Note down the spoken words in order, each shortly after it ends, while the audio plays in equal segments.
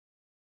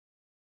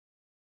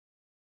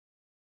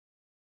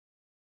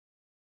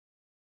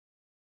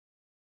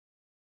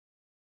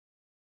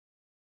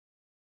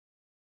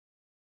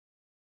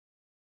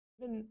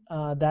Given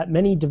that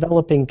many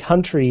developing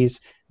countries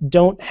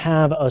don't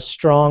have a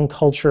strong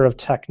culture of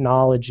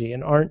technology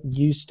and aren't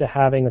used to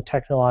having the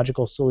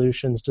technological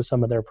solutions to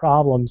some of their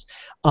problems,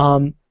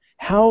 um,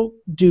 how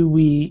do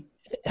we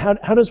how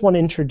does one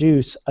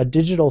introduce a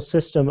digital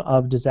system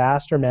of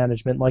disaster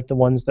management like the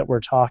ones that we're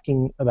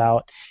talking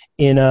about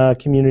in a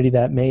community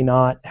that may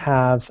not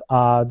have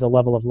the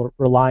level of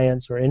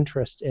reliance or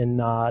interest in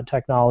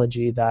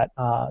technology that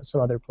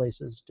some other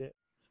places do?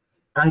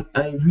 I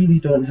really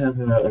don't have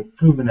a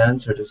proven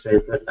answer to say,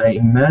 but I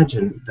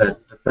imagine that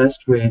the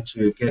best way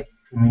to get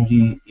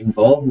community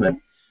involvement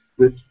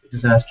with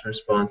disaster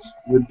response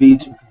would be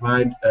to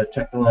provide a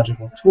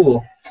technological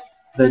tool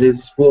that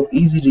is both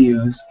easy to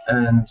use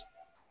and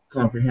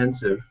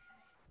comprehensive.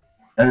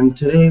 And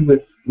today,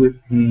 with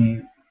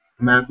the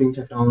mapping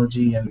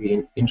technology and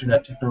the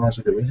internet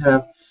technology that we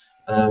have,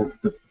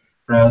 the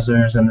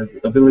browsers and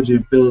the ability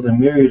to build a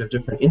myriad of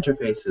different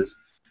interfaces,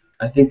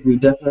 I think we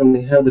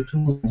definitely have the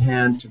tools in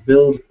hand to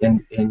build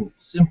in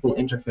simple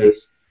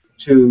interface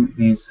to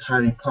these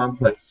highly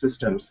complex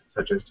systems,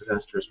 such as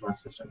disaster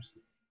response systems.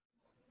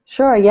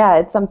 Sure, yeah,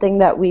 it's something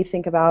that we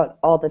think about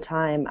all the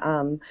time.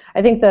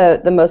 I think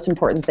the most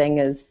important thing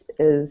is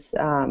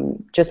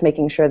just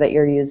making sure that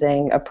you're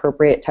using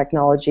appropriate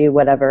technology,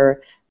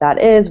 whatever that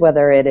is,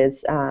 whether it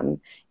is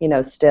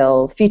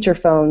still feature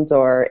phones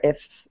or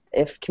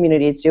if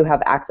communities do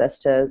have access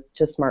to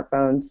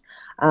smartphones,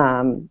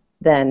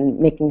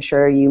 then making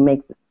sure you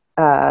make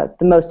the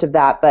most of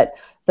that. But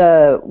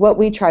what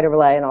we try to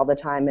rely on all the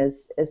time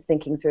is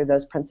thinking through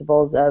those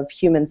principles of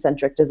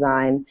human-centric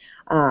design,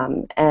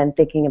 and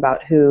thinking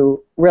about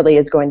who really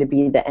is going to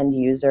be the end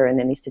user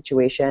in any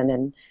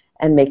situation,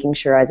 and making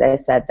sure, as I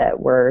said, that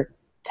we're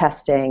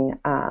testing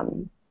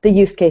the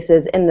use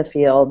cases in the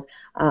field,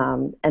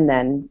 and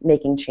then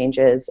making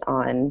changes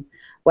on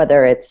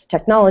whether it's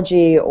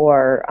technology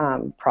or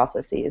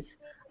processes,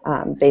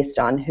 based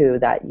on who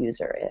that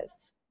user is.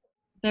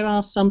 There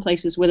are some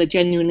places where there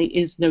genuinely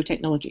is no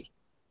technology.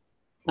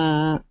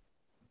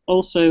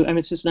 Also, I mean,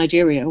 this is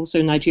Nigeria. Also,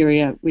 in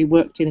Nigeria, we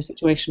worked in a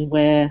situation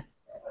where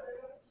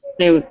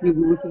we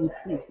were working with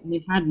police, and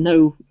they had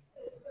no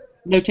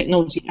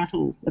technology at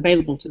all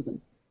available to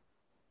them.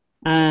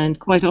 And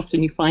quite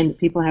often, you find that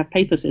people have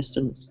paper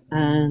systems,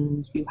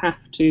 and you have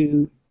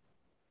to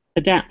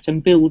adapt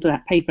and build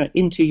that paper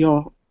into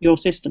your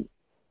system.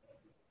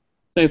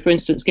 So, for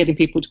instance, getting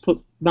people to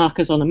put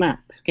markers on a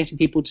map, getting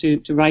people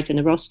to write in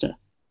a roster,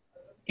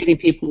 getting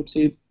people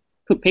to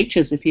put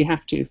pictures if you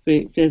have to,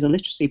 if there's a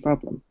literacy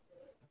problem.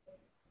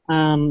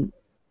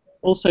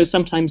 Also,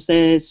 sometimes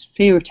there's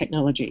fear of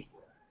technology.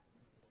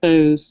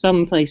 So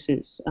some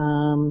places,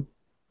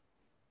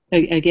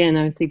 again,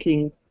 I'm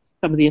thinking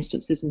some of the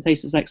instances in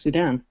places like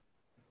Sudan,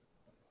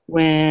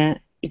 where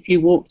if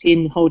you walked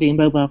in holding a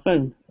mobile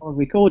phone or a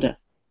recorder,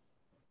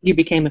 you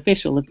became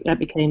official. That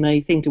became a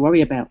thing to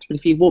worry about. But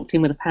if you walked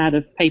in with a pad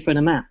of paper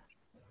and a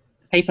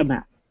paper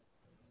map,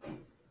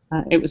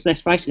 it was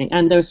less frightening.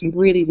 And there are some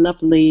really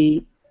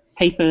lovely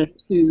paper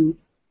to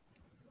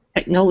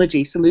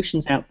technology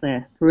solutions out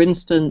there. For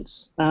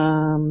instance,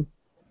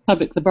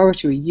 public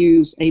laboratory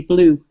use a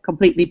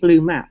completely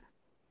blue map,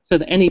 so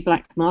that any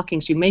black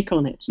markings you make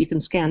on it, you can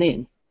scan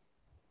in.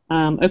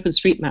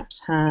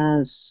 OpenStreetMaps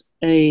has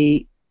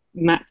a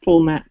map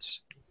format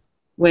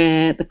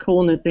where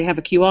they have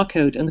a QR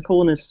code, and the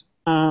corners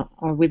are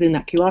within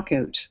that QR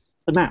code,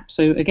 the map.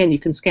 So again, you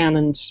can scan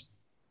and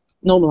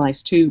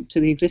normalize to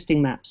the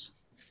existing maps.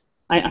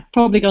 I've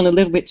probably gone a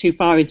little bit too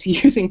far into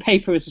using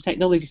paper as a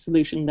technology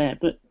solution there,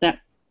 but that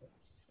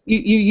you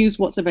use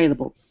what's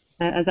available.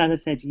 As Anna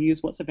said, you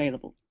use what's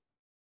available.